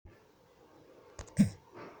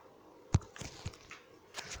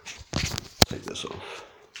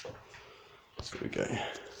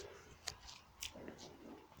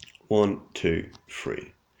1, 2,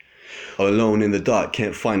 3. All alone in the dark,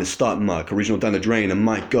 can't find a start mark. Original down the drain, I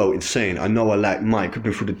might go insane. I know I lack Mike,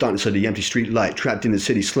 creeping through the darkness of the empty street light. Trapped in the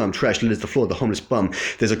city slum, trash litters the floor, the homeless bum.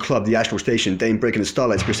 There's a club, the Astral Station, Dame breaking the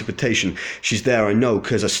starlight's precipitation. She's there, I know,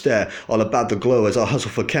 cause I stare. All about the glow as I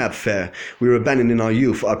hustle for cab fare. We were abandoned in our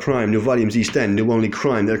youth, our prime. Nuvartium's East End, new only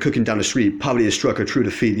crime. They're cooking down the street, poverty has struck her true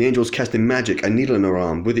defeat. The angels casting magic, a needle in her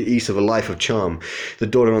arm, with the ease of a life of charm. The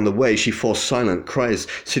daughter on the way, she falls silent, cries,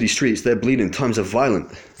 city streets, they're bleeding, times are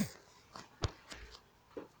violent.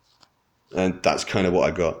 And that's kind of what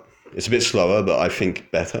I got. It's a bit slower, but I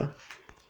think better.